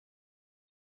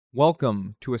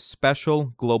Welcome to a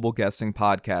special Global Guessing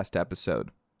podcast episode.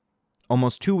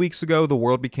 Almost 2 weeks ago, the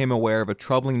world became aware of a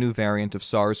troubling new variant of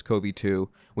SARS-CoV-2,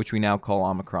 which we now call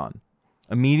Omicron.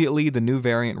 Immediately, the new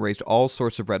variant raised all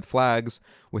sorts of red flags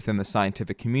within the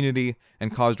scientific community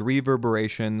and caused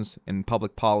reverberations in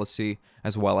public policy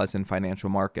as well as in financial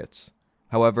markets.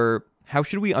 However, how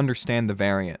should we understand the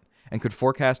variant, and could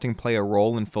forecasting play a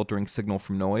role in filtering signal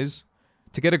from noise?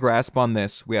 To get a grasp on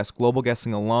this, we asked Global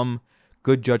Guessing alum,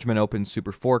 Good Judgment Open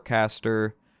super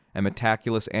forecaster, and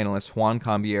Metaculus analyst Juan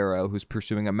Cambeiro, who's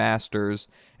pursuing a master's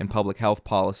in public health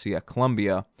policy at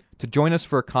Columbia, to join us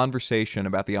for a conversation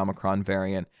about the Omicron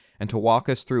variant and to walk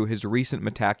us through his recent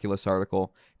Metaculus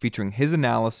article featuring his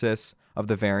analysis of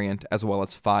the variant as well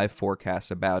as 5 forecasts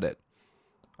about it.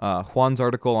 Juan's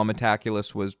article on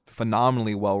Metaculus was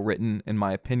phenomenally well written, in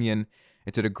my opinion.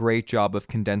 It did a great job of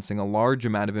condensing a large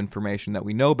amount of information that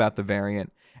we know about the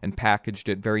variant and packaged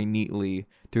it very neatly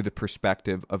through the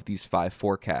perspective of these 5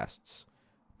 forecasts.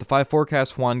 The 5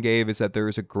 forecasts Juan gave is that there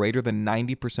is a greater than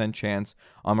 90% chance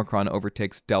Omicron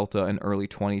overtakes Delta in early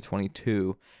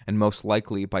 2022, and most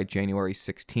likely by January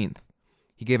 16th.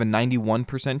 He gave a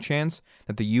 91% chance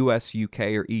that the US, UK,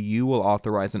 or EU will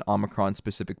authorize an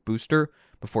Omicron-specific booster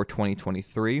before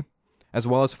 2023, as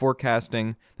well as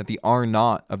forecasting that the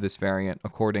R0 of this variant,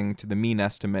 according to the mean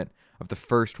estimate of the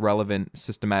first relevant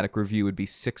systematic review, would be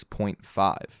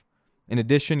 6.5. In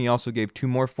addition, he also gave 2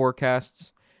 more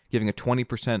forecasts, giving a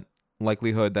 20%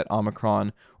 likelihood that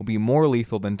Omicron will be more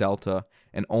lethal than Delta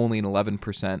and only an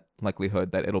 11%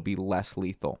 likelihood that it'll be less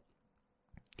lethal.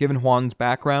 Given Juan's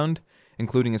background,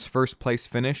 including his first place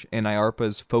finish in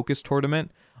IARPA's Focus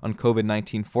Tournament on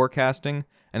COVID-19 forecasting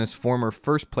and his former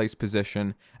first place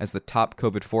position as the top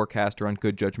COVID forecaster on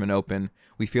Good Judgment Open,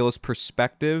 we feel his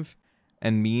perspective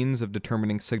and means of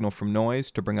determining signal from noise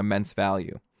to bring immense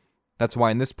value. That's why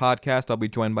in this podcast, I'll be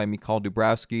joined by Mikhail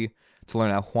Dubrowski to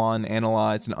learn how Juan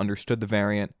analyzed and understood the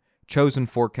variant, chose and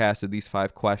forecasted these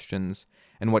 5 questions,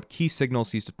 and what key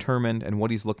signals he's determined and what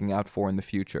he's looking out for in the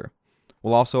future.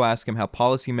 We'll also ask him how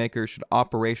policymakers should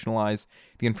operationalize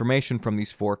the information from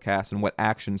these forecasts and what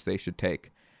actions they should take,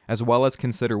 as well as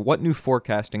consider what new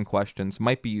forecasting questions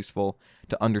might be useful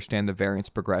to understand the variant's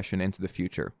progression into the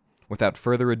future. Without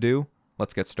further ado,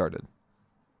 let's get started.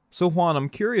 So Juan, I'm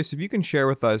curious if you can share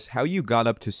with us how you got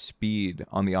up to speed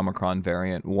on the Omicron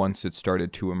variant once it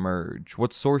started to emerge.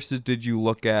 What sources did you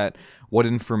look at? What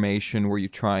information were you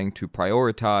trying to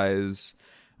prioritize?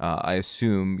 I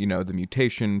assume, the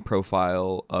mutation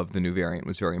profile of the new variant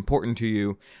was very important to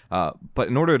you. But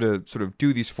in order to sort of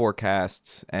do these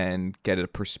forecasts and get a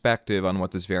perspective on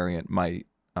what this variant might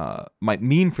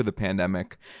mean for the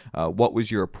pandemic, what was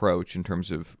your approach in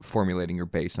terms of formulating your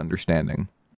base understanding?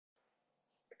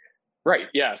 Right.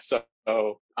 Yeah. So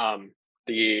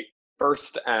the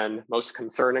first and most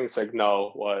concerning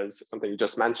signal was something you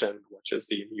just mentioned, which is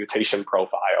the mutation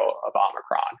profile of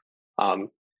Omicron.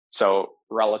 So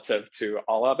relative to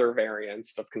all other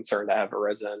variants of concern that have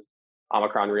arisen,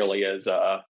 Omicron really is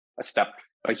a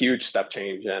huge step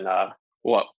change in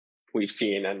what we've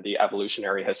seen in the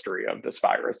evolutionary history of this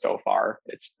virus so far.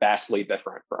 It's vastly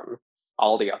different from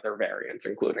all the other variants,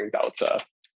 including Delta.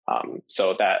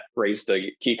 So that raised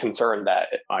the key concern that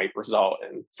it might result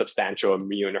in substantial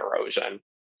immune erosion,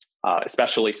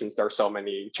 especially since there are so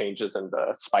many changes in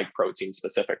the spike protein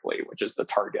specifically, which is the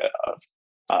target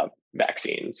of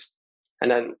vaccines. And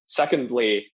then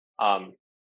secondly,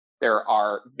 there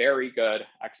are very good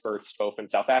experts both in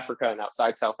South Africa and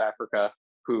outside South Africa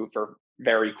who are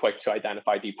very quick to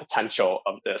identify the potential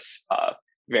of this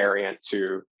variant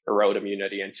to erode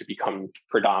immunity and to become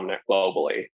predominant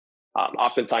globally.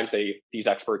 Oftentimes, these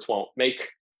experts won't make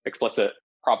explicit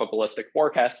probabilistic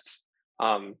forecasts,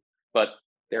 but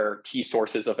they're key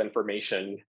sources of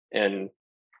information in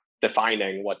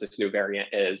defining what this new variant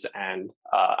is and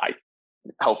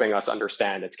helping us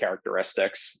understand its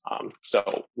characteristics.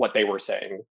 So what they were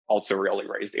saying also really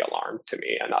raised the alarm to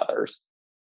me and others.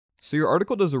 So your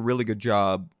article does a really good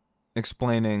job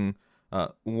explaining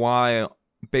why,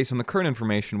 based on the current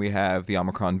information we have, the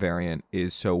Omicron variant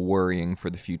is so worrying for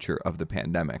the future of the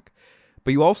pandemic.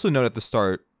 But you also note at the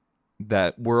start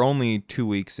that we're only 2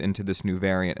 weeks into this new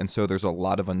variant, and so there's a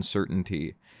lot of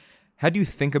uncertainty. How do you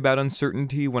think about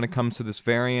uncertainty when it comes to this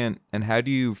variant, and how do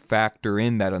you factor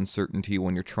in that uncertainty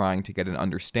when you're trying to get an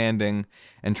understanding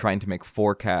and trying to make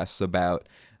forecasts about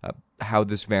how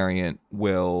this variant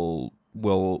will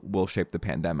shape the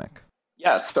pandemic?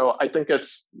 Yeah, so I think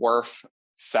it's worth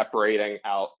separating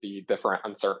out the different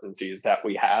uncertainties that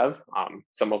we have,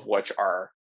 some of which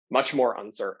are much more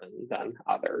uncertain than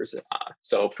others.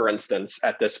 So for instance,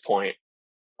 at this point,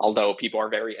 although people are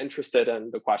very interested in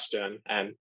the question,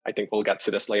 and I think we'll get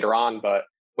to this later on, but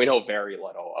we know very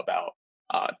little about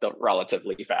the relative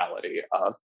lethality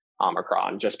of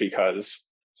Omicron, just because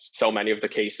so many of the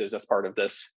cases as part of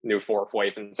this new fourth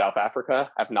wave in South Africa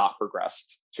have not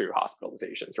progressed to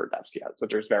hospitalizations or deaths yet. So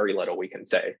there's very little we can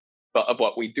say. But of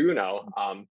what we do know,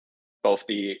 both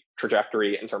the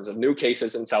trajectory in terms of new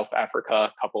cases in South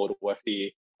Africa, coupled with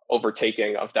the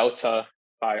overtaking of Delta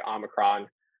by Omicron,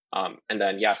 and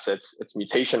then, yes, its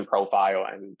mutation profile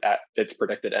and its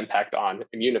predicted impact on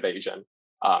immune evasion,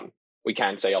 we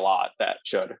can say a lot that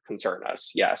should concern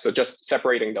us. Yeah, so just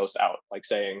separating those out, like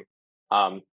saying,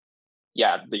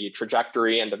 the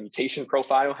trajectory and the mutation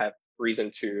profile have reason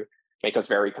to make us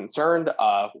very concerned.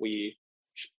 We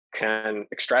can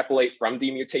extrapolate from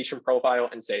the mutation profile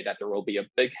and say that there will be a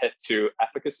big hit to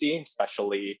efficacy,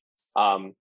 especially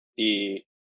the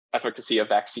efficacy of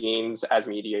vaccines as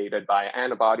mediated by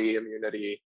antibody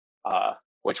immunity,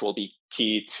 which will be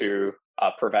key to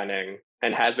preventing,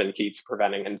 and has been key to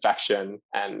preventing, infection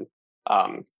and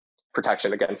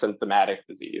protection against symptomatic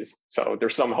disease. So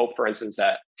there's some hope, for instance,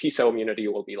 that T-cell immunity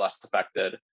will be less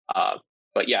affected.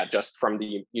 But yeah, just from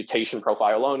the mutation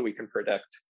profile alone, we can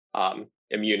predict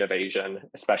immune evasion,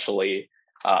 especially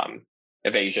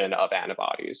evasion of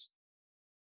antibodies.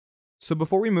 So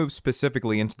before we move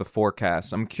specifically into the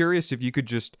forecast, I'm curious if you could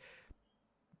just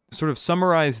sort of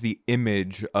summarize the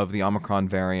image of the Omicron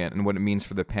variant and what it means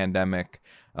for the pandemic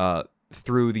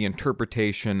through the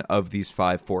interpretation of these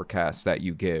 5 forecasts that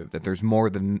you give, that there's more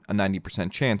than a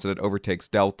 90% chance that it overtakes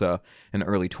Delta in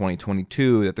early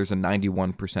 2022, that there's a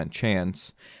 91%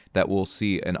 chance that we'll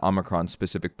see an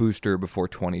Omicron-specific booster before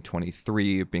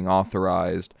 2023 being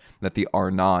authorized, that the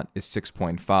R0 is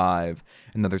 6.5,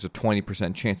 and that there's a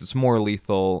 20% chance it's more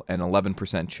lethal and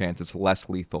 11% chance it's less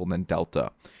lethal than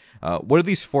Delta. What do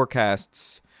these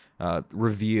forecasts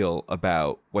reveal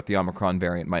about what the Omicron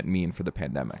variant might mean for the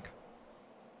pandemic?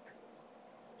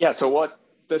 Yeah, so what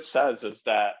this says is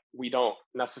that we don't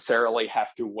necessarily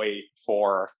have to wait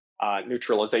for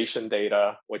neutralization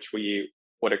data, which we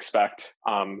would expect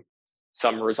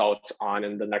some results on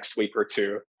in the next week or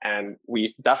two. And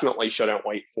we definitely shouldn't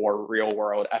wait for real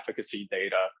world efficacy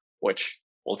data, which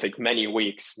will take many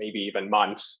weeks, maybe even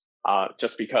months,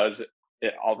 just because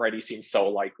it already seems so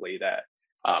likely that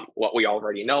what we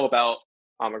already know about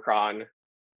Omicron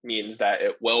means that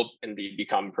it will indeed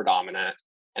become predominant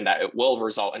and that it will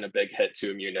result in a big hit to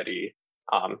immunity.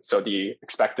 So the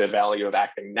expected value of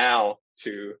acting now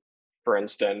to, for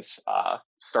instance,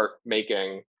 start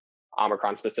making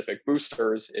Omicron-specific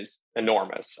boosters is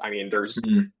enormous. I mean, there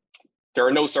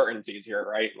are no certainties here,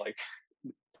 right? Like,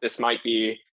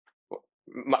 I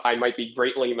might be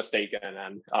greatly mistaken,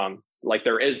 and like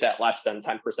there is that less than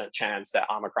 10% chance that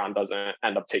Omicron doesn't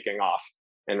end up taking off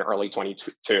in early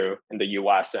 2022 in the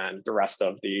US and the rest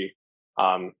of the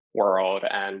world,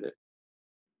 and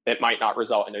it might not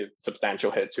result in a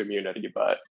substantial hit to immunity,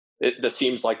 but this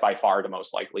seems like by far the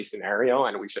most likely scenario,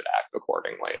 and we should act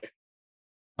accordingly.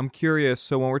 I'm curious,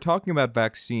 so when we're talking about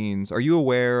vaccines, are you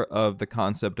aware of the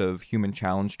concept of human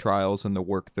challenge trials and the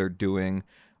work they're doing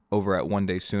over at One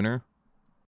Day Sooner?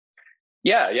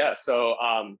 Yeah. So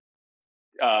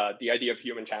the idea of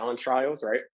human challenge trials,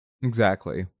 right?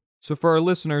 Exactly. So for our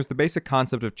listeners, the basic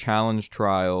concept of challenge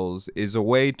trials is a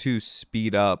way to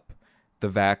speed up the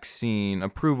vaccine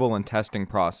approval and testing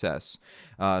process.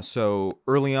 So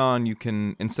early on, you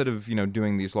can, instead of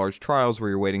doing these large trials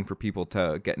where you're waiting for people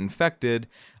to get infected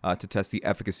to test the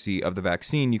efficacy of the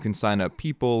vaccine, you can sign up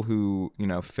people who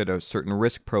fit a certain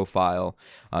risk profile.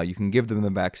 You can give them the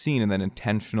vaccine and then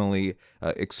intentionally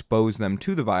expose them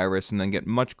to the virus, and then get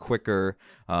much quicker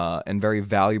and very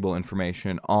valuable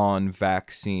information on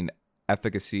vaccine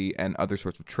efficacy and other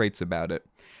sorts of traits about it.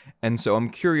 And so I'm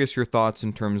curious your thoughts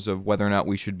in terms of whether or not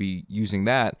we should be using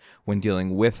that when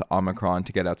dealing with Omicron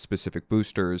to get out specific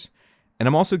boosters. And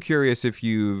I'm also curious if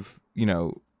you've,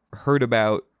 heard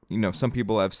about, some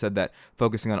people have said that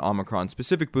focusing on Omicron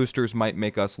specific boosters might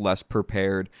make us less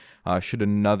prepared should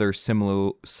another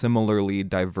similarly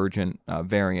divergent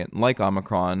variant like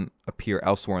Omicron appear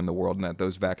elsewhere in the world, and that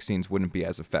those vaccines wouldn't be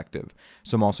as effective.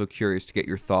 So I'm also curious to get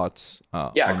your thoughts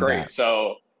on great. that.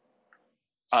 So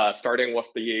starting with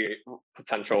the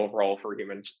potential role for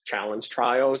human challenge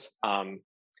trials.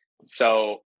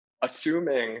 So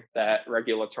assuming that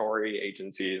regulatory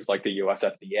agencies like the US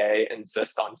FDA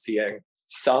insist on seeing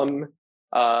some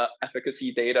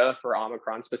efficacy data for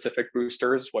Omicron-specific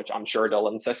boosters, which I'm sure they'll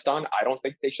insist on. I don't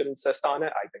think they should insist on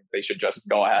it. I think they should just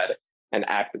go ahead and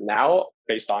act now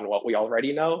based on what we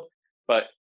already know. But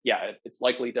yeah, it's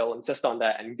likely they'll insist on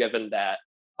that. And given that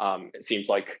it seems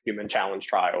like human challenge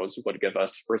trials would give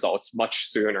us results much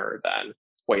sooner than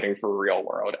waiting for real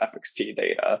world efficacy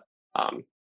data.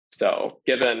 So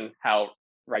given how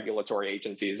regulatory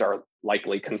agencies are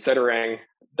likely considering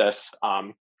this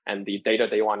and the data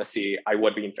they want to see, I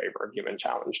would be in favor of human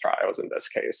challenge trials in this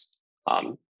case.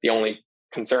 The only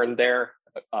concern there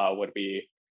would be,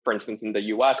 for instance, in the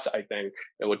US, I think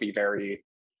it would be very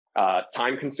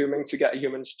time consuming to get a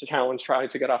human challenge trial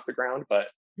to get off the ground. But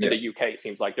in the UK, it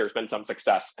seems like there's been some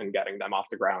success in getting them off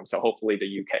the ground. So hopefully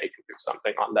the UK can do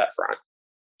something on that front.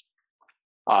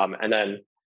 And then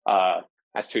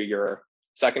as to your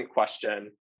second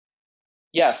question,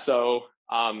 so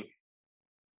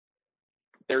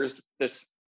there's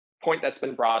this point that's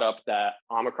been brought up that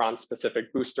Omicron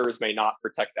specific boosters may not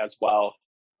protect as well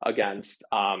against,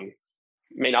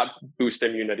 may not boost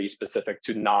immunity specific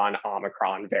to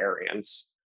non-Omicron variants.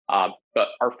 But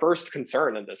our first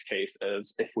concern in this case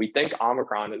is if we think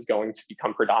Omicron is going to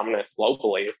become predominant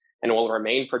globally and will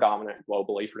remain predominant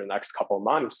globally for the next couple of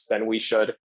months, then we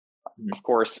should, of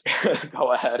course,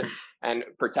 go ahead and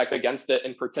protect against it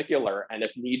in particular. And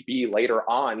if need be, later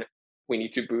on, we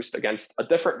need to boost against a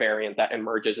different variant that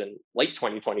emerges in late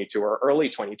 2022 or early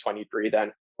 2023,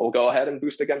 then we'll go ahead and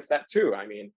boost against that too. I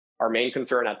mean, our main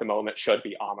concern at the moment should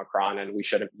be Omicron, and we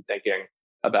shouldn't be thinking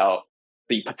about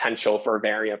the potential for a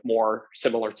variant more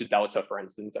similar to Delta, for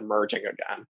instance, emerging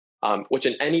again, which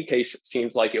in any case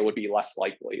seems like it would be less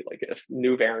likely. Like if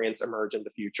new variants emerge in the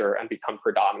future and become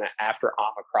predominant after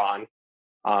Omicron,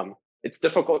 it's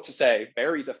difficult to say,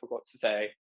 very difficult to say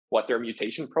what their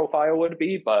mutation profile would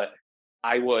be, but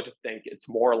I would think it's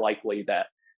more likely that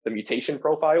the mutation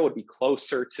profile would be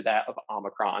closer to that of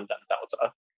Omicron than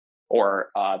Delta,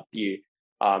 or the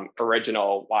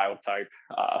original wild type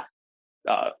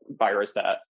virus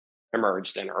that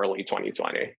emerged in early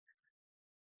 2020.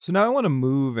 So now I want to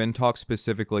move and talk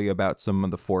specifically about some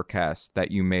of the forecasts that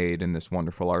you made in this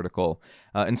wonderful article.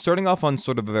 And starting off on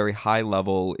sort of a very high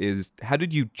level is, how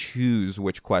did you choose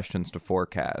which questions to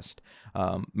forecast?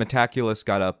 Metaculus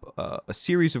got up a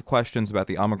series of questions about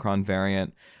the Omicron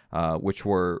variant, which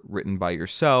were written by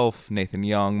yourself, Nathan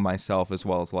Young, myself, as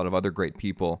well as a lot of other great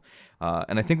people.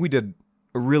 And I think we did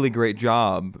a really great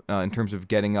job in terms of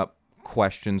getting up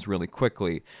questions really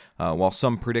quickly. While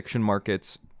some prediction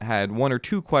markets had one or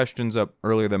two questions up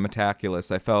earlier than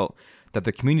Metaculus, I felt that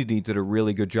the community did a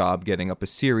really good job getting up a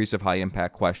series of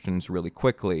high-impact questions really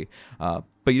quickly, but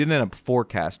you didn't end up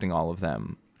forecasting all of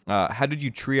them. How did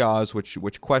you triage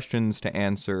which questions to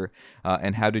answer,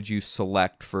 and how did you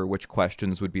select for which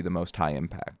questions would be the most high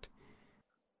impact?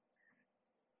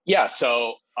 Yeah,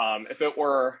 so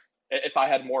if I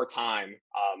had more time,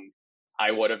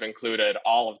 I would have included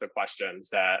all of the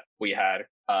questions that we had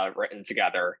written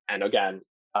together. And again,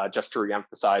 just to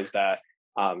reemphasize that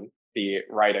the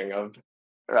writing of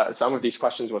some of these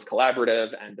questions was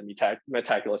collaborative, and the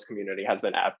Metaculus community has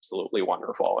been absolutely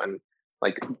wonderful, and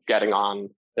like getting on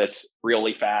this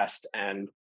really fast and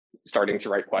starting to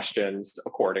write questions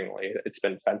accordingly. It's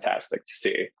been fantastic to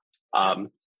see.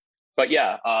 But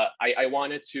yeah, I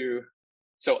wanted to,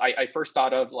 so I first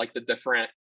thought of like the different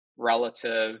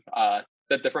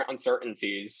the different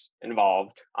uncertainties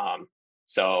involved.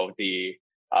 So the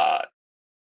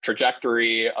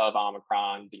trajectory of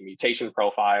Omicron, the mutation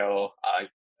profile,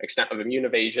 extent of immune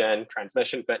evasion,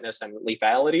 transmission fitness, and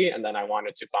lethality. And then I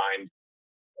wanted to find,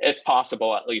 if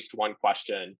possible, at least one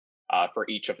question for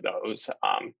each of those.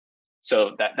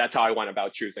 So that's how I went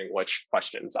about choosing which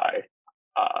questions I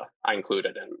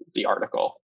included in the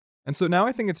article. And so now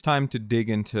I think it's time to dig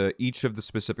into each of the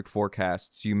specific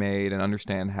forecasts you made and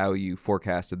understand how you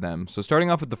forecasted them. So starting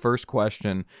off with the first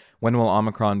question, when will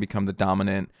Omicron become the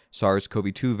dominant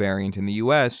SARS-CoV-2 variant in the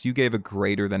US? You gave a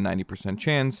greater than 90%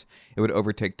 chance it would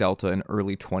overtake Delta in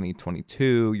early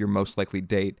 2022, your most likely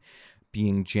date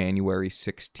being January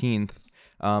 16th.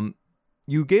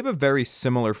 You gave a very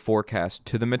similar forecast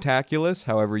to the Metaculus,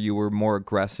 however, you were more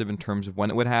aggressive in terms of when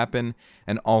it would happen,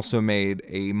 and also made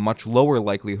a much lower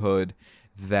likelihood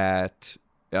that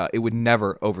it would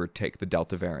never overtake the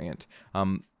Delta variant.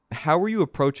 How were you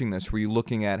approaching this? Were you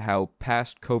looking at how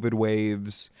past COVID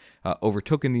waves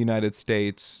overtook in the United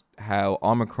States, how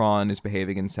Omicron is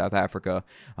behaving in South Africa?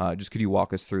 Just could you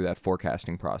walk us through that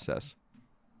forecasting process?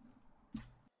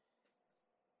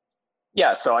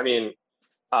 Yeah, so I mean,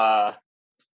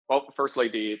 well, firstly,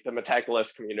 the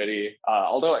Metaculus community,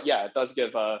 although, yeah, it does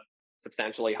give a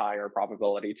substantially higher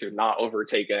probability to not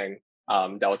overtaking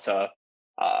Delta,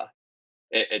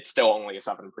 it's still only a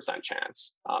 7%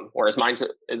 chance, whereas mine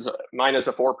is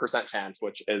a 4% chance,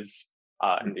 which is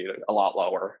indeed a lot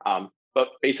lower. But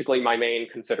basically, my main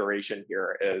consideration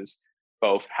here is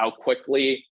both how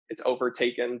quickly it's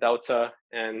overtaken Delta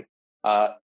in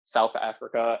South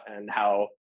Africa, and how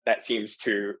that seems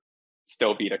to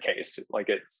still be the case. Like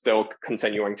it's still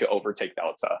continuing to overtake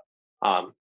Delta.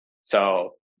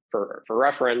 So for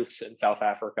reference, in South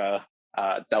Africa,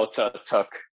 Delta took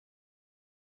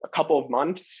a couple of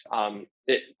months,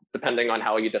 depending on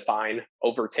how you define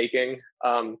overtaking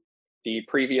the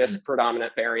previous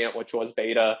predominant variant, which was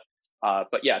Beta.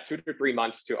 But yeah, 2 to 3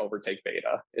 months to overtake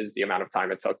Beta is the amount of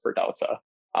time it took for Delta.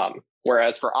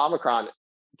 Whereas for Omicron,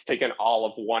 it's taken all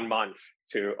of 1 month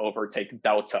to overtake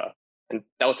Delta. And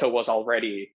Delta was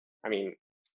already, I mean,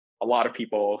 a lot of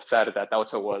people said that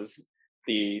Delta was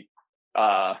the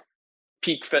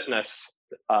peak fitness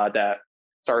that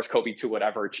SARS-CoV-2 would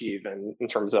ever achieve in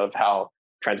terms of how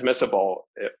transmissible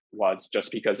it was,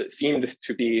 just because it seemed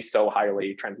to be so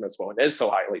highly transmissible and is so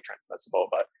highly transmissible.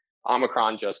 But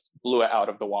Omicron just blew it out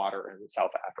of the water in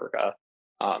South Africa.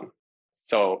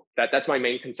 So that's my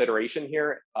main consideration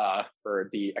here for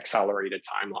the accelerated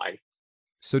timeline.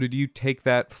 So did you take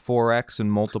that 4x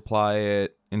and multiply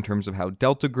it in terms of how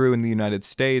Delta grew in the United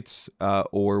States,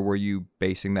 or were you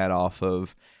basing that off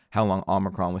of how long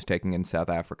Omicron was taking in South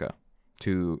Africa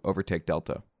to overtake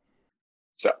Delta?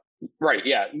 So, right,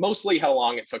 yeah, mostly how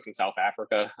long it took in South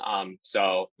Africa.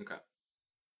 Okay.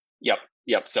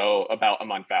 Yep. So about a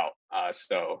month out.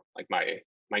 So like my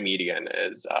median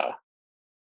is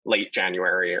late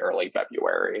January, early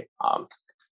February.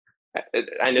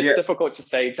 And it's difficult to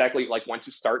say exactly like when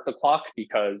to start the clock,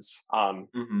 because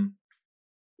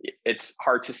it's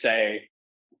hard to say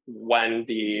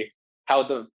how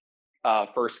the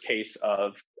first case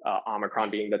of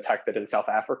Omicron being detected in South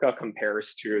Africa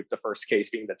compares to the first case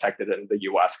being detected in the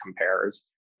US compares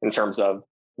in terms of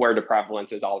where the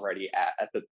prevalence is already at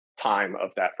the time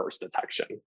of that first detection.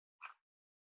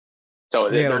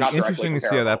 So yeah, it'll be interesting to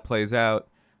see how that plays out.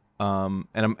 And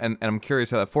I'm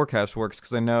curious how that forecast works,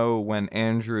 because I know when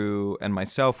Andrew and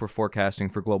myself were forecasting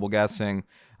for Global Guessing,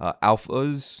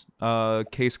 Alpha's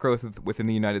case growth within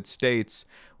the United States,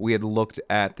 we had looked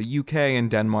at the UK and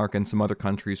Denmark and some other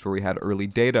countries where we had early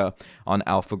data on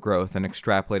Alpha growth and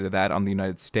extrapolated that on the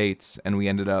United States, and we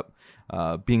ended up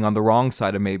being on the wrong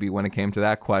side of maybe when it came to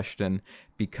that question,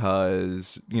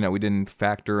 because we didn't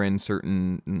factor in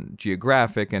certain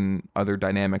geographic and other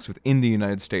dynamics within the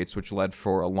United States, which led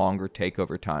for a longer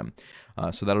takeover time.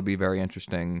 So that'll be very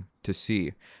interesting to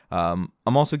see. I'm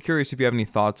also curious if you have any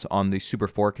thoughts on the Super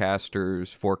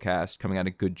Forecasters forecast coming out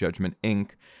of Good Judgment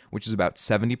Inc., which is about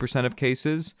 70% of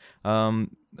cases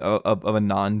of a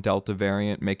non-Delta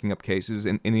variant making up cases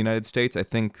in the United States. I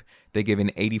think they give an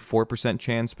 84%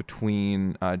 chance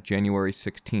between January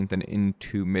 16th and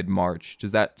into mid-March.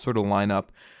 Does that sort of line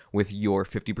up with your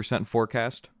 50%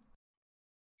 forecast?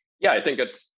 Yeah, I think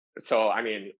it's so. I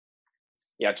mean,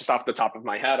 yeah, just off the top of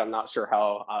my head, I'm not sure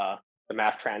how the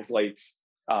math translates,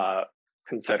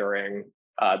 considering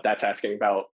that's asking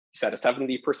about, you said, a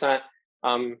 70%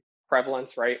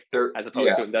 prevalence, right? As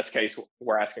opposed to, in this case,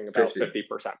 we're asking about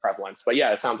 50% prevalence. But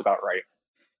yeah, it sounds about right.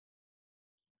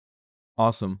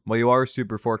 Awesome. Well, you are a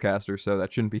super forecaster, so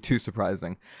that shouldn't be too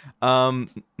surprising.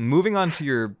 Moving on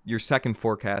to your second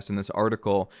forecast in this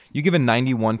article, you give a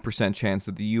 91% chance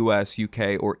that the US,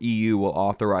 UK, or EU will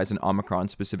authorize an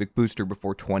Omicron-specific booster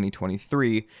before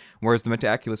 2023, whereas the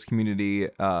Metaculus community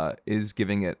is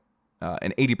giving it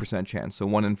an 80% chance, so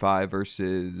 1 in 5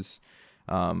 versus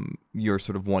your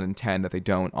sort of 1 in 10 that they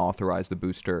don't authorize the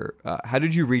booster. How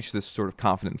did you reach this sort of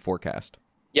confident forecast?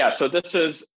 Yeah, so this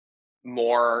is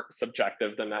more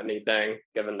subjective than anything,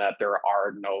 given that there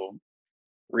are no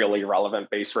really relevant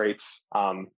base rates.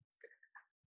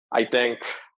 I think,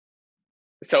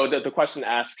 so the question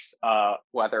asks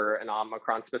whether an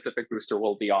Omicron-specific booster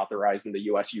will be authorized in the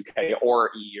US, UK, or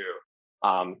EU.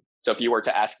 So if you were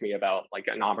to ask me about like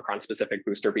an Omicron-specific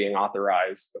booster being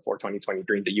authorized before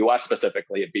 2023 in the US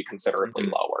specifically, it'd be considerably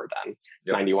lower than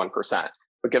 91%.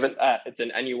 But given that it's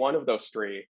in any one of those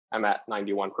three, I'm at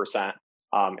 91%.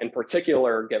 In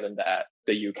particular, given that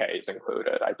the UK is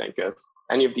included, I think if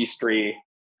any of these three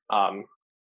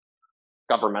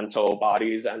governmental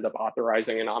bodies end up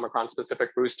authorizing an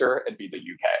Omicron-specific booster, it'd be the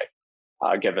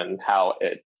UK, given how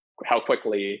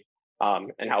quickly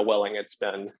and how willing it's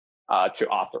been to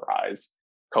authorize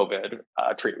COVID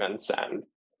treatments and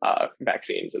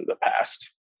vaccines in the past.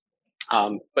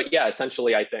 But yeah,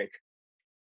 essentially, I think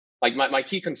like my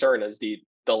key concern is the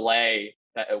delay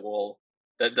that it will.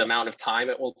 The amount of time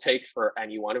it will take for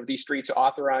any one of these three to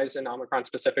authorize an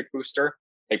Omicron-specific booster.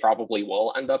 They probably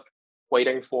will end up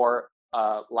waiting for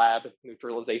lab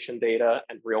neutralization data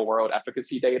and real-world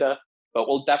efficacy data, but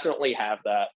we'll definitely have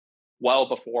that well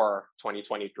before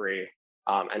 2023.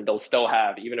 And they'll still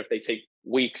have, even if they take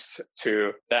weeks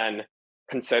to then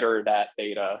consider that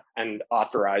data and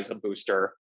authorize a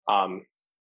booster,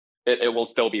 it will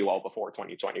still be well before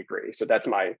 2023. So that's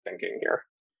my thinking here.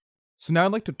 So now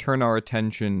I'd like to turn our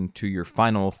attention to your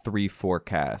final 3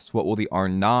 forecasts. What will the R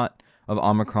naught of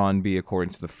Omicron be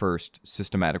according to the first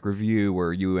systematic review,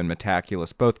 where you and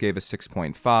Metaculus both gave a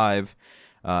 6.5,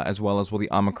 as well as will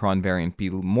the Omicron variant be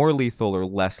more lethal or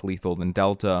less lethal than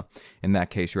Delta? In that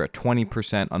case, you're at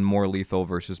 20% on more lethal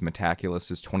versus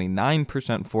Metaculus's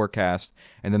 29% forecast,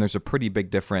 and then there's a pretty big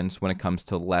difference when it comes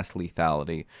to less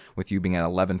lethality, with you being at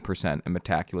 11% and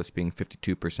Metaculus being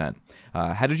 52%.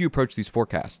 How did you approach these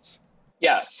forecasts?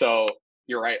 Yeah, so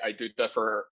you're right. I do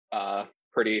differ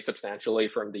pretty substantially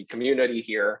from the community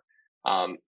here.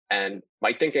 And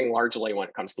my thinking largely when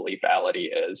it comes to lethality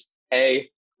is, A,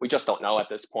 we just don't know at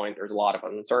this point. There's a lot of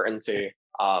uncertainty.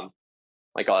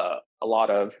 Like a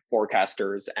lot of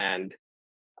forecasters and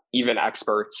even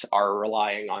experts are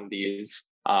relying on these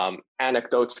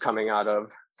anecdotes coming out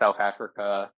of South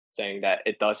Africa saying that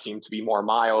it does seem to be more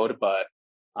mild, but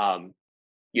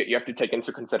you have to take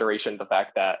into consideration the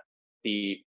fact that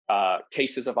the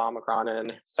cases of Omicron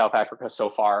in South Africa so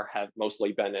far have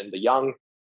mostly been in the young,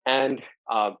 and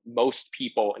most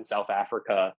people in South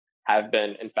Africa have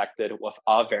been infected with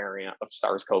a variant of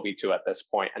SARS-CoV-2 at this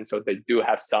point, and so they do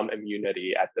have some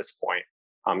immunity at this point.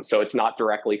 So it's not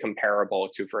directly comparable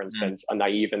to, for instance, a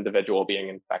naive individual being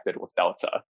infected with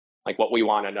Delta. Like what we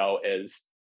want to know is,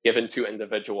 given two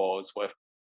individuals with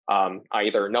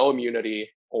either no immunity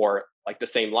or like the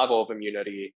same level of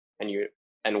immunity,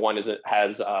 and one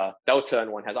has Delta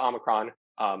and one has Omicron,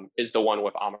 is the one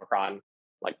with Omicron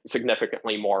like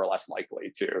significantly more or less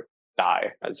likely to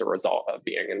die as a result of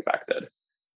being infected?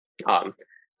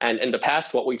 And in the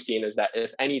past, what we've seen is that if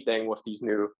anything with these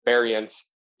new variants,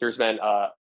 there's been a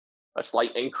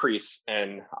slight increase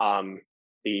in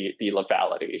the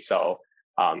lethality. So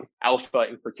alpha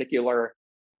in particular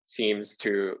seems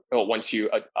to, once you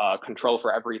control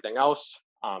for everything else,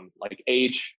 like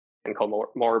age and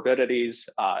comorbidities,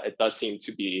 it does seem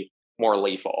to be more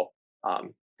lethal.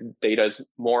 Data is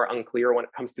more unclear when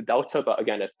it comes to Delta, but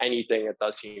again, if anything, it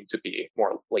does seem to be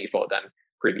more lethal than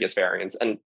previous variants.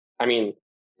 And I mean,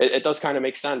 it does kind of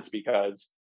make sense because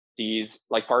these,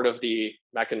 like part of the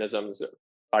mechanisms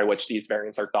by which these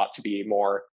variants are thought to be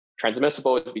more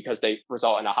transmissible is because they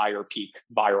result in a higher peak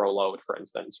viral load, for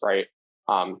instance, right?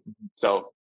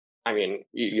 So, I mean,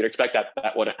 you'd expect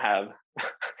that wouldn't have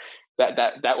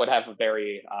that would have a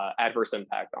very adverse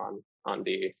impact on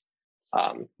the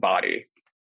body.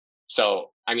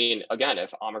 So, I mean, again,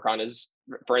 if Omicron is,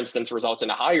 for instance, results in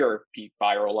a higher peak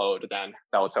viral load than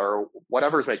Delta or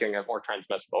whatever's making it more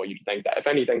transmissible, you'd think that if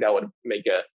anything, that would make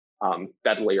it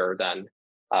deadlier than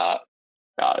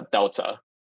Delta.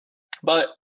 But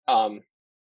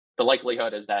the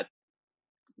likelihood is that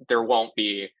there won't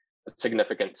be a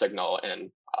significant signal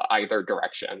in either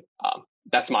direction.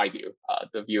 That's my view.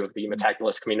 The view of the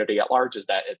metaculus community at large is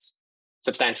that it's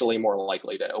substantially more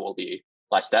likely that it will be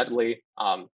less deadly.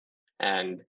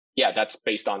 And yeah, that's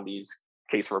based on these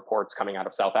case reports coming out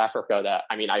of South Africa that,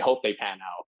 I mean, I hope they pan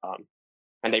out.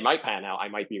 And they might pan out, I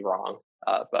might be wrong,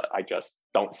 but I just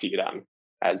don't see them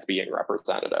as being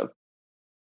representative.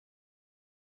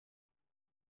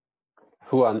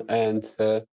 Juan, and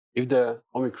if the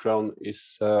Omicron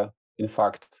is in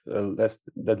fact less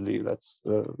deadly, less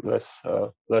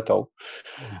lethal,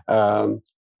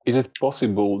 is it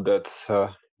possible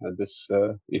that this,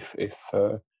 if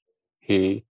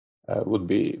he would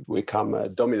become a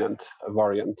dominant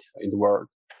variant in the world,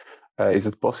 is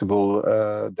it possible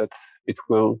that it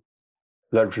will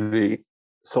largely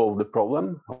solve the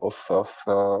problem of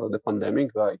the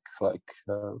pandemic, like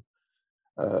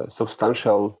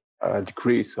substantial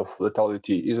decrease of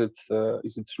lethality? Is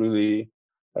it really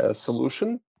a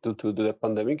solution to the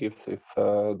pandemic if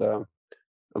the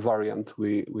variant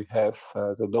we have,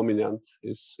 the dominant,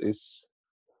 is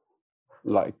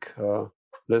like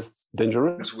less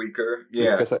dangerous? It's weaker,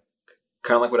 yeah.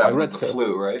 Kind of like what happened with the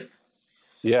flu, right?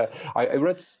 Yeah, I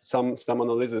read some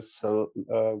analysis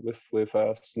with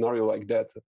a scenario like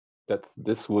that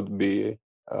this would be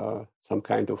some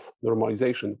kind of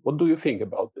normalization. What do you think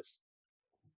about this?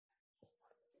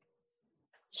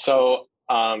 So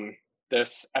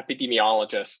this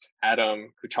epidemiologist,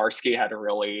 Adam Kucharski, had a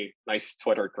really nice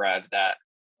Twitter thread that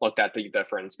looked at the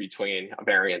difference between a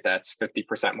variant that's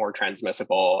 50% more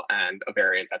transmissible and a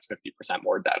variant that's 50%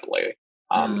 more deadly.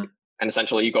 And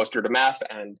essentially he goes through the math,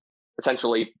 and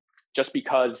essentially just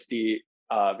because the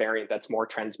variant that's more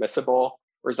transmissible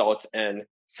results in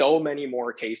so many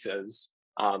more cases,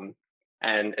 and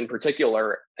in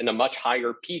particular in a much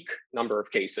higher peak number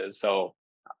of cases. So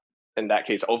in that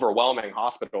case, overwhelming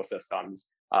hospital systems,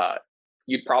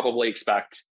 you'd probably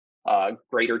expect a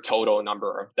greater total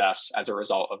number of deaths as a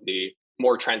result of the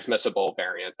more transmissible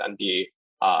variant than the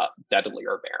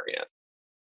deadlier variant.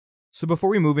 So before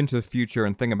we move into the future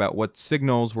and think about what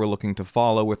signals we're looking to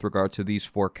follow with regard to these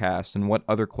forecasts and what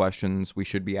other questions we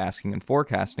should be asking and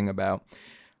forecasting about,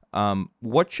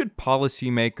 what should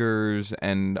policymakers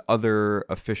and other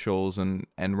officials and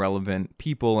relevant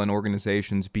people and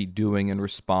organizations be doing in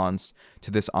response to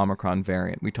this Omicron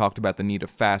variant? We talked about the need of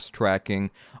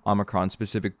fast-tracking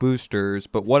Omicron-specific boosters,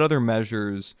 but what other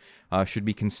measures should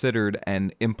be considered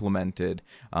and implemented,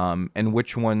 and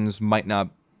which ones might not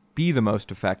be the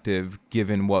most effective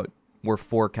given what we're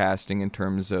forecasting in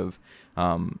terms of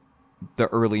the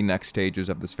early next stages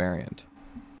of this variant?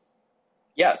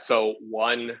 Yeah, so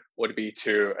one would be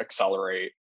to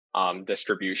accelerate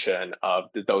distribution of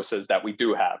the doses that we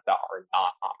do have that are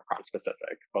not Omicron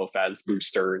specific, both as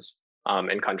boosters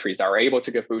in countries that are able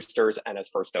to give boosters and as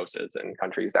first doses in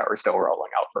countries that are still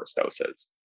rolling out first doses.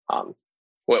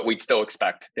 What we'd still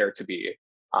expect there to be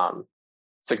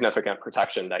significant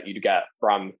protection that you'd get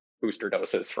from booster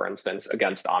doses, for instance,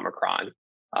 against Omicron,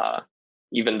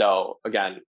 even though,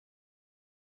 again,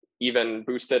 even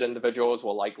boosted individuals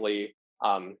will likely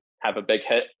have a big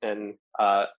hit in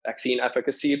vaccine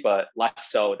efficacy, but less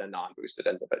so than non-boosted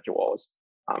individuals.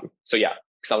 So yeah,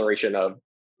 acceleration of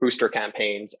booster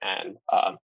campaigns and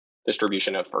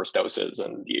distribution of first doses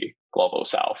in the global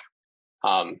south.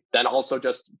 Then also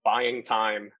just buying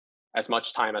time, as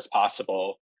much time as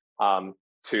possible,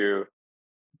 to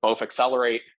both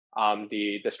accelerate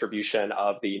the distribution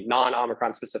of the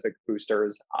non-Omicron specific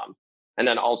boosters, and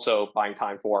then also buying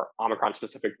time for Omicron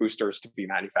specific boosters to be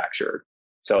manufactured.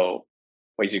 So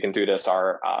ways you can do this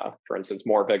are, for instance,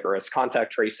 more vigorous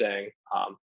contact tracing.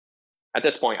 At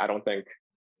this point, I don't think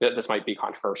this might be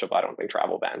controversial, but I don't think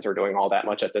travel bans are doing all that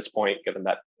much at this point, given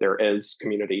that there is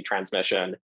community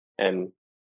transmission in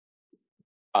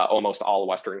almost all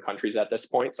Western countries at this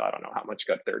point. So I don't know how much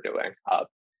good they're doing.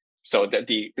 So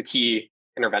the key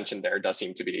intervention there does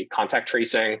seem to be contact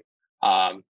tracing,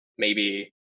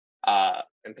 maybe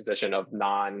imposition of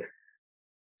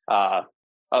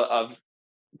of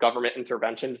government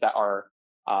interventions that are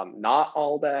not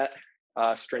all that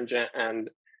stringent and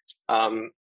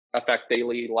affect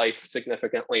daily life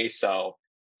significantly. So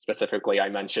specifically, I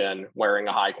mentioned wearing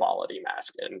a high quality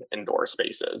mask in indoor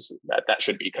spaces. That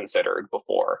should be considered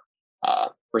before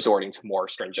resorting to more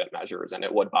stringent measures, and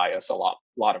it would buy us a lot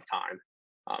of time.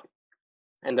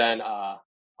 And then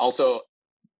also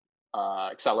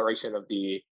acceleration of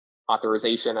the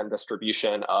authorization and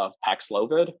distribution of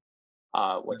Paxlovid,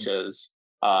 which is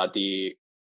the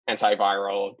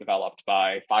antiviral developed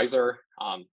by Pfizer.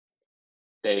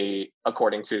 They,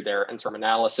 according to their interim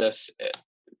analysis, it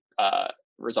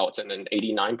results in an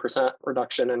 89%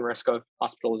 reduction in risk of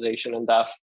hospitalization and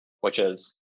death, which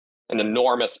is an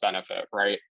enormous benefit,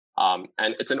 right?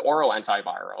 And it's an oral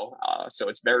antiviral, so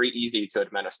it's very easy to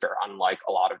administer, unlike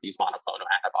a lot of these monoclonal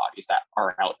antibodies that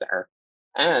are out there.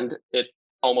 And it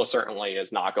almost certainly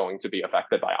is not going to be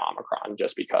affected by Omicron,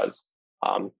 just because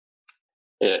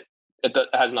it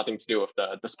has nothing to do with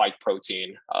the spike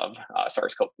protein of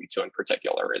SARS-CoV-2 in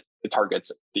particular. It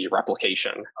targets the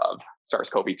replication of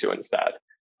SARS-CoV-2 instead.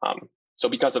 So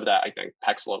because of that, I think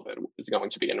Paxlovid is going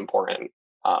to be an important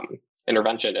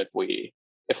intervention. If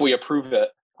we approve it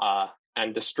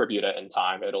and distribute it in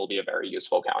time, it'll be a very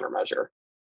useful countermeasure.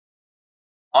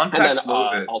 On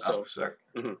Paxlovid, also,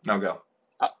 no, go.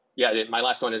 My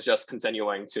last one is just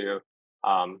continuing to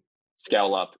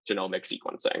scale up genomic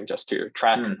sequencing, just to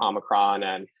track Omicron,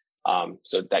 and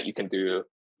so that you can do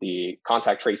the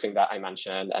contact tracing that I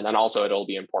mentioned. And then also it'll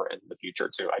be important in the future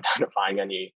to identifying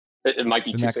any, it might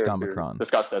be too soon Omicron to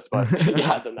discuss this, but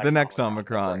yeah, the next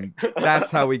Omicron. Right.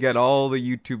 That's how we get all the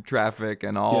YouTube traffic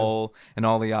and all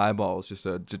the eyeballs. Just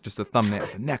a thumbnail.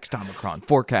 The next Omicron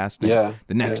forecasting. Yeah.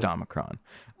 The next Omicron.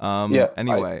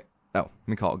 Anyway,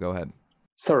 Mikhail, go ahead.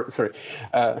 Sorry.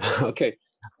 Okay.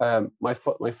 My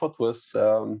thought was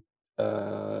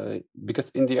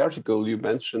because in the article you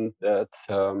mentioned that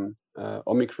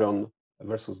Omicron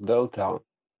versus Delta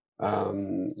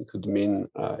could mean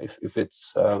if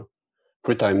it's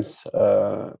 3 times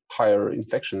higher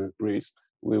infection risk,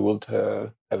 we would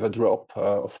have a drop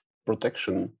of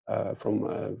protection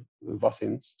from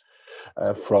vaccines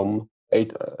from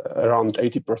around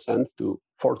 80% to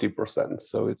 40%.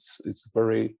 So it's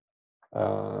very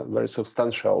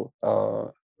substantial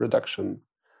reduction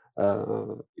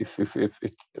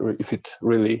if it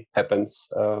really happens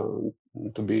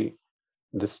to be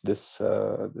this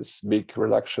big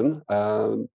reduction.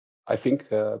 I think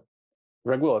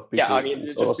regular people. Yeah, I mean,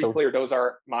 just also, to be clear, those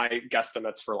are my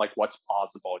guesstimates for like what's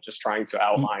plausible. Just trying to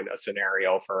outline a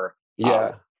scenario for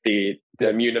the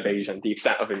immune evasion, the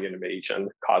extent of immune evasion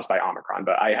caused by Omicron.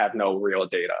 But I have no real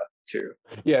data to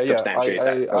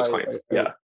substantiate those claims.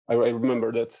 I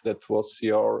remember that was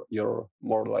your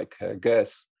more like a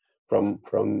guess from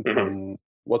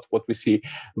what we see.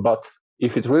 But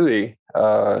if it really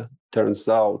turns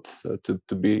out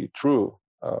to be true,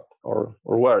 or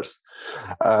worse,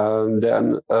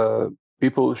 then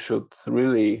people should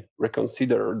really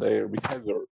reconsider their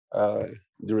behavior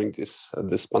during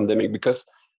this pandemic, because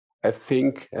I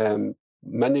think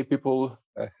many people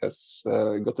has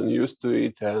gotten used to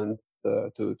it and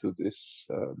to this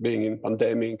being in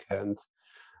pandemic, and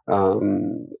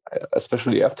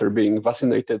especially after being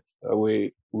vaccinated,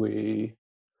 we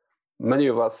many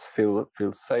of us feel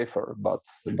safer, but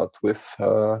with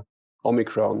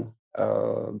Omicron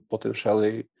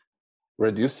potentially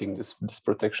reducing this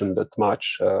protection that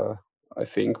much, I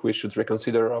think we should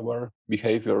reconsider our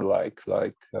behavior. Like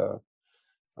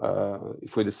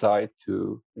if we decide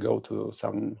to go to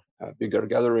some bigger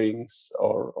gatherings,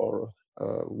 or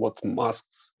what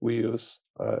masks we use,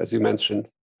 as you mentioned,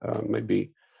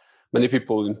 maybe many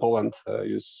people in Poland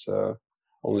use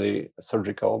only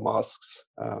surgical masks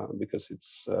because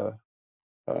it's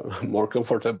more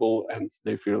comfortable and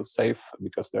they feel safe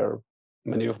because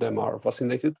many of them are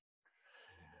vaccinated.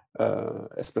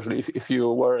 Especially if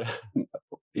you wear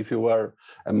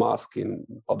a mask in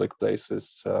public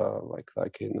places,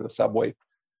 like in a subway,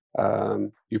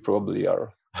 you probably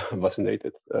are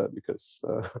vaccinated, because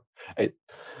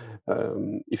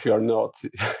if you are not,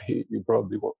 you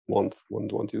probably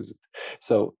won't use it.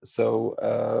 So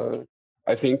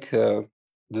I think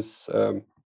this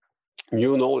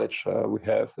new knowledge we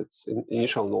have, it's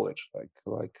initial knowledge,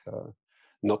 like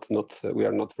not we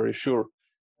are not very sure,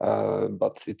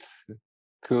 but it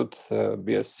could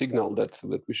be a signal that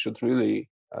we should really,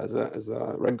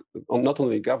 not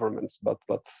only governments but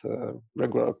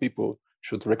regular people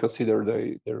should reconsider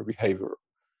their behavior.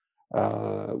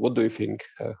 What do you think,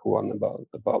 Juan,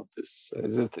 about this?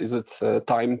 Is it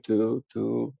time to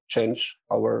change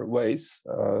our ways,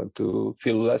 to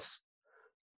feel less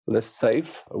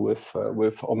safe with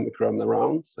Omicron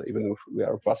around, even if we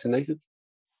are vaccinated?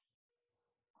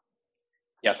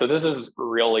 Yeah, so this is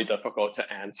really difficult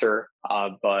to answer,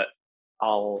 but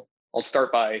I'll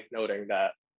start by noting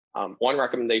that one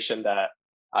recommendation that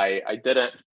I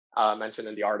didn't mention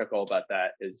in the article, but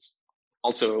that is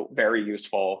also very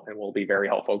useful and will be very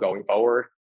helpful going forward,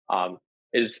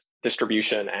 is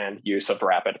distribution and use of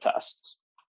rapid tests.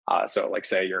 So like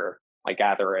say you're like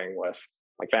gathering with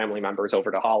like family members over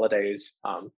the holidays,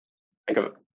 like a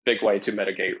big way to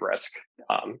mitigate risk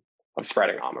of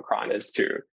spreading Omicron is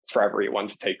for everyone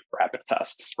to take rapid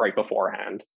tests right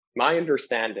beforehand. My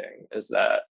understanding is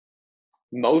that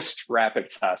most rapid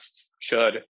tests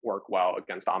should work well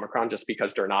against Omicron, just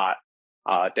because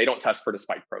they don't test for the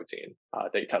spike protein.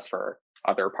 They test for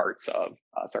other parts of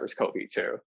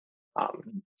SARS-CoV-2.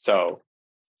 So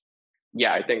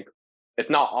yeah, I think if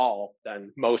not all,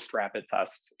 then most rapid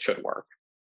tests should work.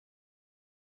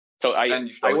 So I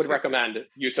would recommend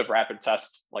use of rapid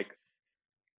tests like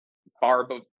far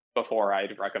before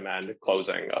I'd recommend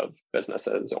closing of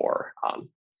businesses, or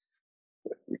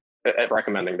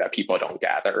recommending that people don't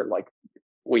gather. Like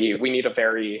we need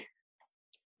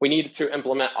to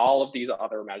implement all of these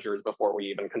other measures before we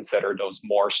even consider those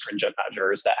more stringent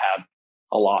measures that have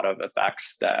a lot of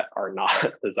effects that are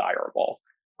not desirable.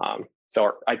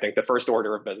 So I think the first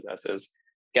order of business is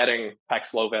getting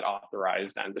Paxlovid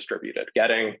authorized and distributed,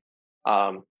 getting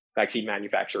vaccine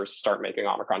manufacturers to start making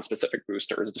Omicron-specific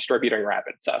boosters, distributing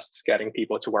rapid tests, getting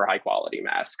people to wear high-quality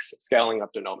masks, scaling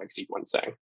up genomic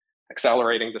sequencing,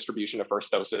 accelerating distribution of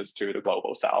first doses to the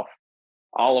global south.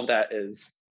 All of that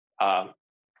is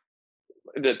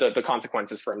the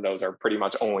consequences from those are pretty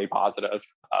much only positive,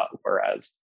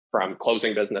 whereas from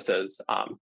closing businesses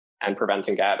and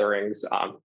preventing gatherings,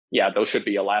 those should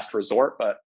be a last resort.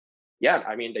 But yeah,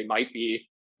 I mean, they might be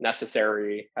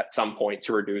necessary at some point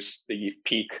to reduce the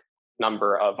peak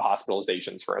number of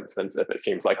hospitalizations, for instance, if it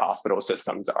seems like hospital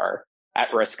systems are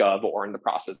at risk of or in the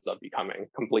process of becoming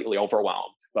completely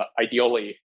overwhelmed. But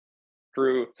ideally,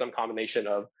 through some combination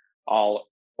of all,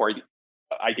 or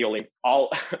ideally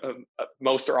all,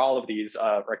 most or all of these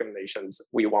recommendations,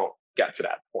 we won't get to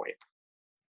that point.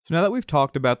 So now that we've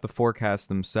talked about the forecasts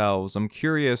themselves, I'm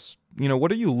curious,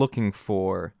 what are you looking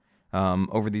for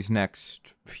over these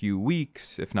next few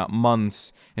weeks, if not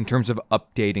months, in terms of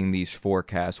updating these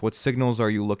forecasts? What signals are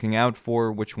you looking out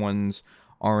for? Which ones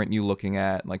aren't you looking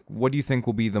at? Like, what do you think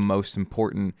will be the most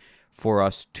important for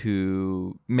us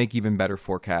to make even better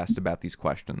forecasts about these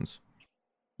questions?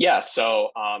 Yeah, so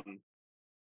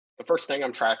the first thing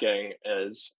I'm tracking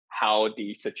is how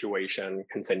the situation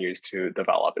continues to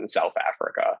develop in South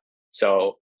Africa.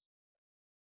 So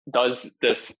does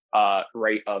this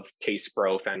rate of case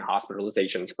growth and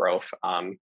hospitalizations growth,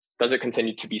 does it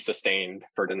continue to be sustained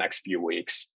for the next few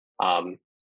weeks?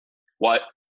 What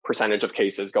percentage of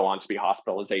cases go on to be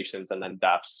hospitalizations and then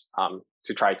deaths,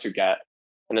 to try to get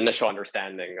an initial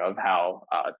understanding of how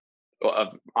of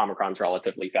Omicron's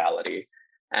relative lethality?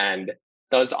 And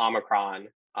does Omicron,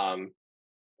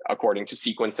 according to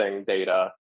sequencing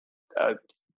data,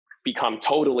 become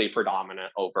totally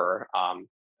predominant over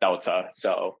Delta?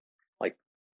 So, like,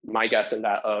 my guess and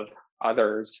that of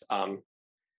others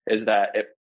is that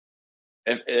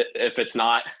if it's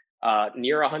not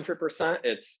near 100%,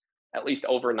 it's at least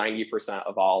over 90%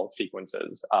 of all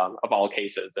sequences, of all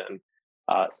cases in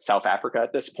South Africa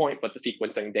at this point. But the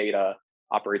sequencing data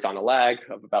operates on a lag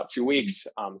of about 2 weeks.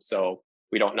 So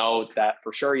we don't know that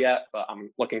for sure yet, but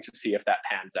I'm looking to see if that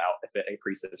pans out, if it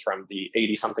increases from the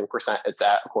 80-something% it's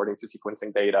at, according to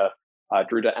sequencing data,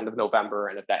 through the end of November,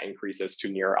 and if that increases to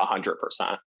near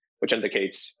 100%, which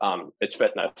indicates its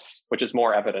fitness, which is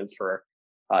more evidence for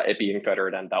it being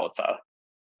fitter than Delta.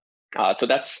 So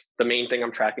that's the main thing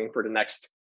I'm tracking for the next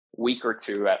week or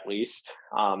two, at least.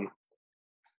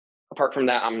 Apart from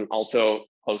that, I'm also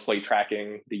closely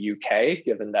tracking the UK,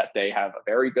 given that they have a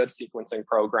very good sequencing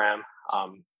program,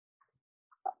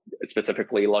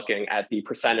 specifically looking at the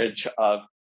percentage of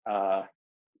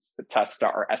tests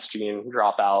that are S gene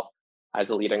dropout as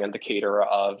a leading indicator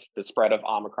of the spread of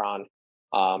Omicron.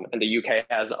 And the UK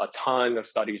has a ton of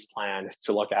studies planned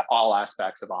to look at all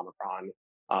aspects of Omicron,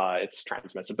 its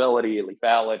transmissibility,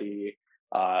 lethality,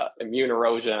 immune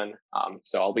erosion.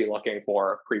 So I'll be looking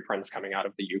for preprints coming out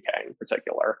of the UK in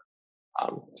particular.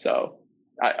 So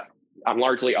I'm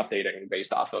largely updating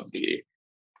based off of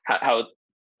how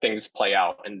things play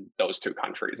out in those two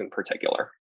countries in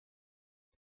particular.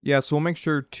 Yeah, so we'll make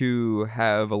sure to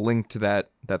have a link to that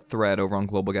thread over on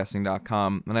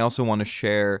globalguessing.com. And I also want to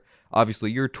share,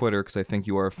 obviously, your Twitter, because I think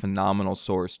you are a phenomenal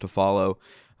source to follow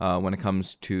when it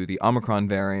comes to the Omicron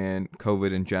variant,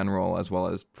 COVID in general, as well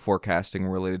as forecasting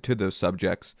related to those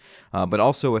subjects. But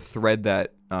also a thread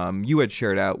that you had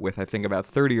shared out with, I think, about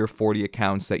 30 or 40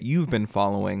 accounts that you've been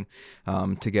following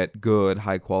to get good,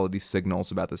 high-quality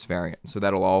signals about this variant. So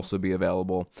that'll also be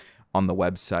available on the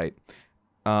website.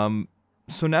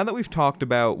 So now that we've talked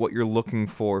about what you're looking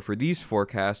for these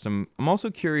forecasts, I'm also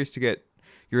curious to get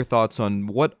your thoughts on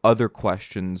what other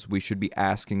questions we should be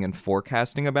asking and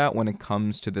forecasting about when it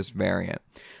comes to this variant.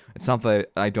 It's not that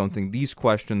I don't think these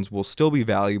questions will still be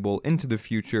valuable into the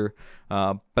future,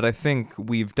 but I think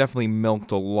we've definitely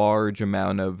milked a large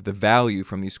amount of the value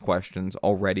from these questions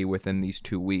already within these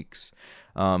 2 weeks.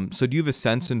 So do you have a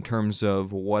sense in terms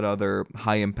of what other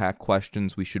high-impact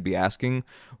questions we should be asking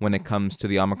when it comes to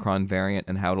the Omicron variant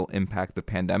and how it'll impact the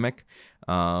pandemic?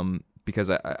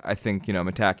 Because I think,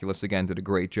 Metaculus, again, did a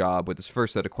great job with this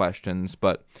first set of questions,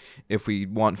 but if we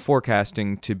want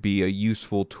forecasting to be a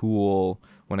useful tool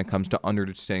when it comes to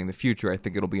understanding the future, I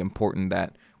think it'll be important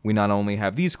that we not only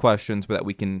have these questions, but that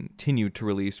we continue to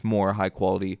release more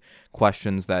high-quality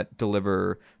questions that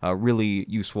deliver really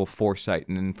useful foresight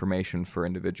and information for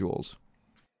individuals.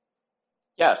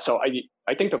 Yeah, so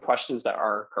I think the questions that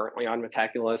are currently on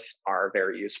Metaculus are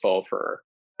very useful for,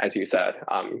 as you said,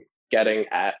 getting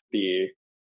at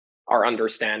our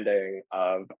understanding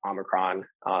of Omicron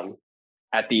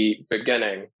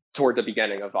toward the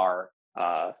beginning of our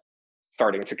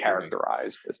starting to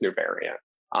characterize this new variant.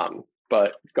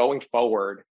 But going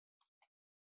forward,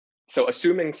 so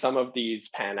assuming some of these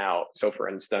pan out, so for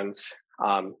instance,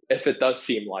 if it does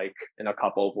seem like in a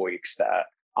couple of weeks that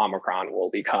Omicron will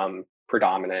become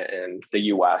predominant in the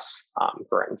US,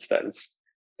 for instance,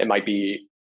 it might be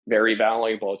very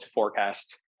valuable to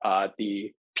forecast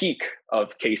the peak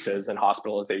of cases and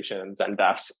hospitalizations and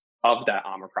deaths of that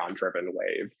Omicron-driven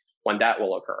wave, when that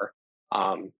will occur.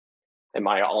 It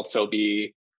might also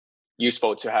be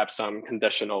useful to have some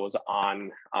conditionals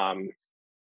on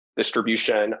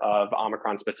distribution of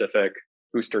Omicron-specific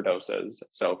booster doses.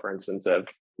 So, for instance, if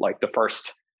like the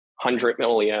first 100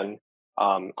 million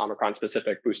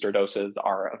Omicron-specific booster doses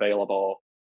are available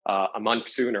a month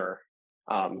sooner,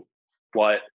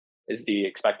 what is the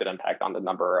expected impact on the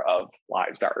number of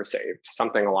lives that are saved?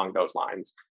 Something along those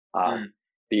lines.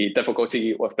 The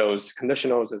difficulty with those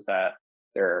conditionals is that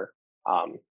they're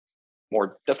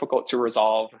more difficult to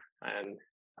resolve and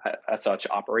as such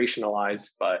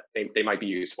operationalize, but they might be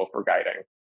useful for guiding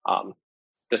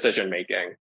decision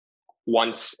making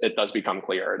once it does become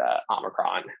clear that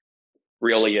Omicron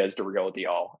really is the real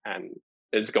deal and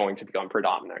is going to become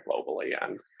predominant globally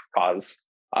and cause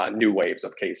new waves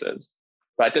of cases.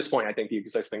 But at this point, I think the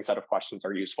existing set of questions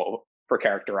are useful for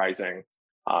characterizing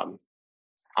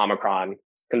Omicron,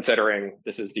 considering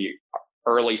this is the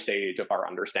early stage of our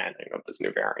understanding of this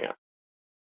new variant.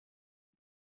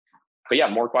 But yeah,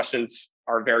 more questions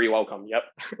are very welcome. Yep.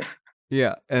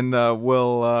 Yeah, and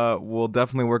we'll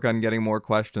definitely work on getting more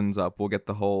questions up. We'll get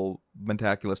the whole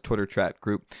Mentaculous Twitter chat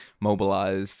group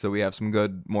mobilized, so we have some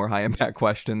good, more high impact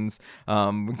questions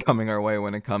coming our way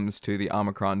when it comes to the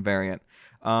Omicron variant.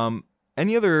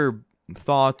 Any other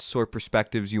thoughts or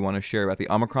perspectives you want to share about the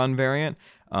Omicron variant?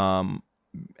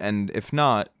 And if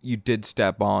not, you did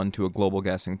step on to a Global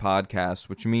Guessing podcast,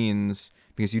 which means,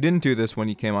 because you didn't do this when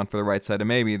you came on for the Right Side of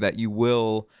Maybe, that you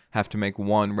will have to make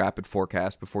one rapid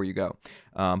forecast before you go.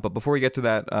 But before we get to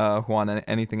that, Juan,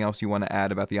 anything else you want to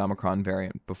add about the Omicron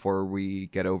variant before we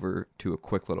get over to a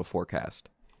quick little forecast?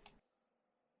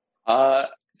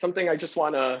 Something I just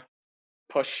want to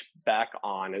push back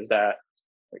on is that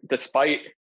despite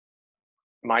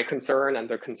my concern and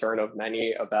the concern of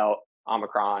many about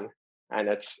Omicron and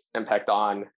its impact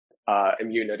on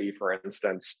immunity, for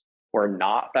instance, we're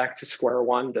not back to square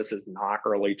one. This is not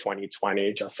early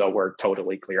 2020, just so we're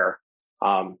totally clear.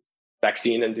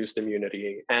 Vaccine-induced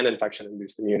immunity and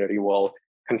infection-induced immunity will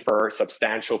confer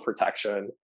substantial protection,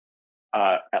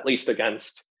 at least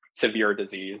against severe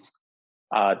disease.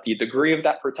 The degree of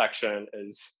that protection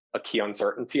is a key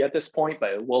uncertainty at this point,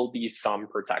 but it will be some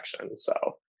protection. So,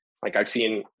 like, I've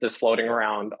seen this floating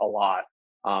around a lot,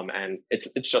 and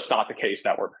it's just not the case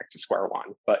that we're back to square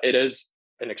one. But it is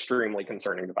an extremely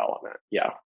concerning development.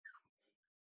 Yeah.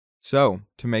 So,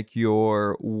 to make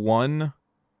your one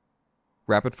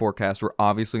rapid forecast, we're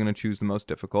obviously going to choose the most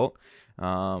difficult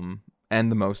and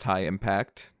the most high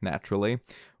impact, naturally,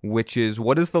 which is,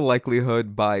 what is the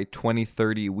likelihood by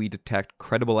 2030 we detect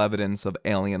credible evidence of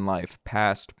alien life,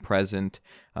 past, present,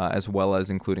 as well as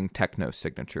including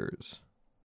techno-signatures?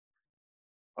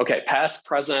 Okay, past,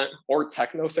 present, or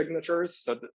techno-signatures.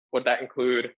 So would that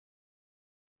include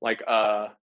like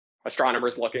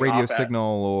astronomers looking radio up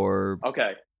signal or...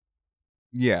 Okay.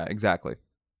 Yeah, exactly.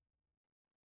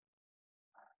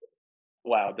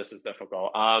 Wow, this is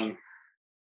difficult.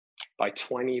 By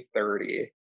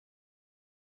 2030.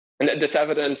 And this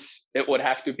evidence, it would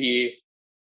have to be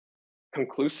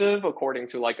conclusive according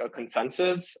to like a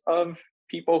consensus of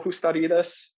people who study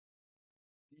this.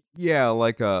 Yeah,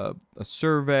 like a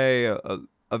survey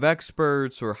of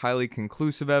experts or highly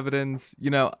conclusive evidence.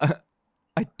 You know,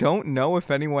 I don't know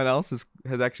if anyone else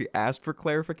has actually asked for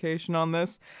clarification on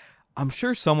this. I'm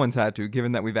sure someone's had to,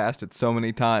 given that we've asked it so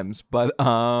many times. But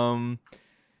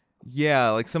yeah,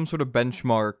 like some sort of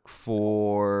benchmark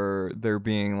for there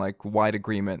being like wide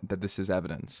agreement that this is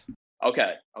evidence.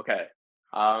 Okay.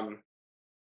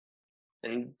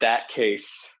 In that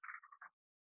case,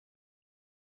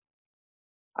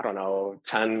 I don't know,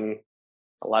 10,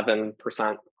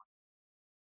 11%.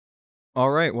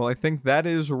 All right. Well, I think that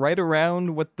is right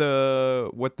around what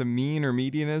the mean or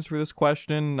median is for this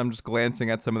question. I'm just glancing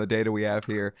at some of the data we have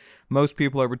here. Most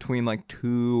people are between like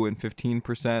 2 and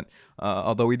 15%.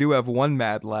 Although we do have one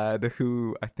mad lad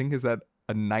who I think is at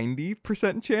a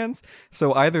 90% chance.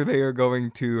 So either they are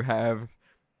going to have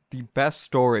the best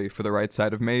story for the Right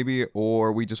Side of Maybe,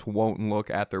 or we just won't look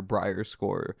at their Breyer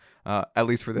score, at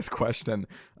least for this question.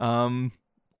 So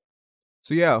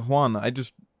yeah, Juan, I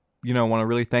just want to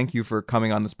really thank you for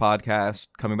coming on this podcast,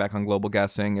 coming back on Global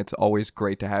Guessing. It's always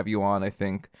great to have you on. I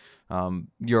think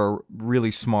you're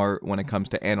really smart when it comes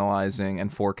to analyzing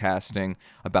and forecasting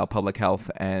about public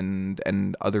health and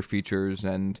other features.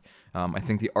 And I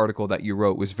think the article that you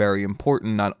wrote was very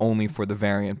important, not only for the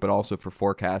variant, but also for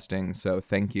forecasting. So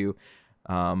thank you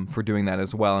for doing that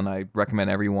as well. And I recommend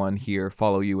everyone here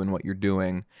follow you in what you're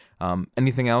doing.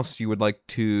 Anything else you would like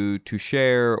to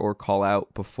share or call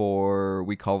out before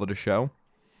we call it a show?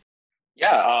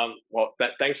 Yeah. Well,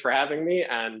 thanks for having me.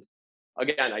 And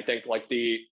again, I think like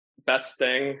the best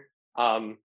thing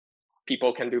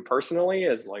people can do personally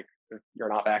is, like, if you're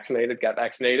not vaccinated, get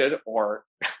vaccinated, or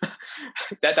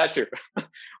that too,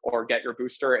 or get your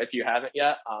booster if you haven't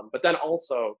yet. But then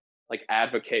also like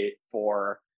advocate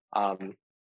for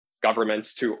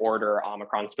governments to order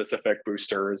Omicron-specific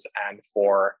boosters and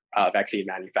for vaccine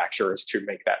manufacturers to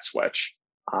make that switch.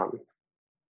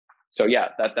 So yeah,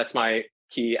 that's my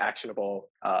key actionable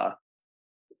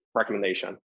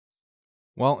recommendation.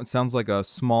 Well, it sounds like a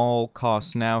small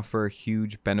cost now for a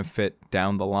huge benefit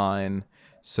down the line.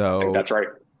 So I think that's right.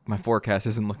 My forecast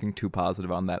isn't looking too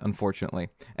positive on that, unfortunately.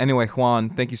 Anyway, Juan,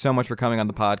 thank you so much for coming on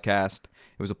the podcast.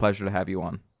 It was a pleasure to have you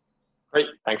on. Great.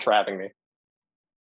 Thanks for having me.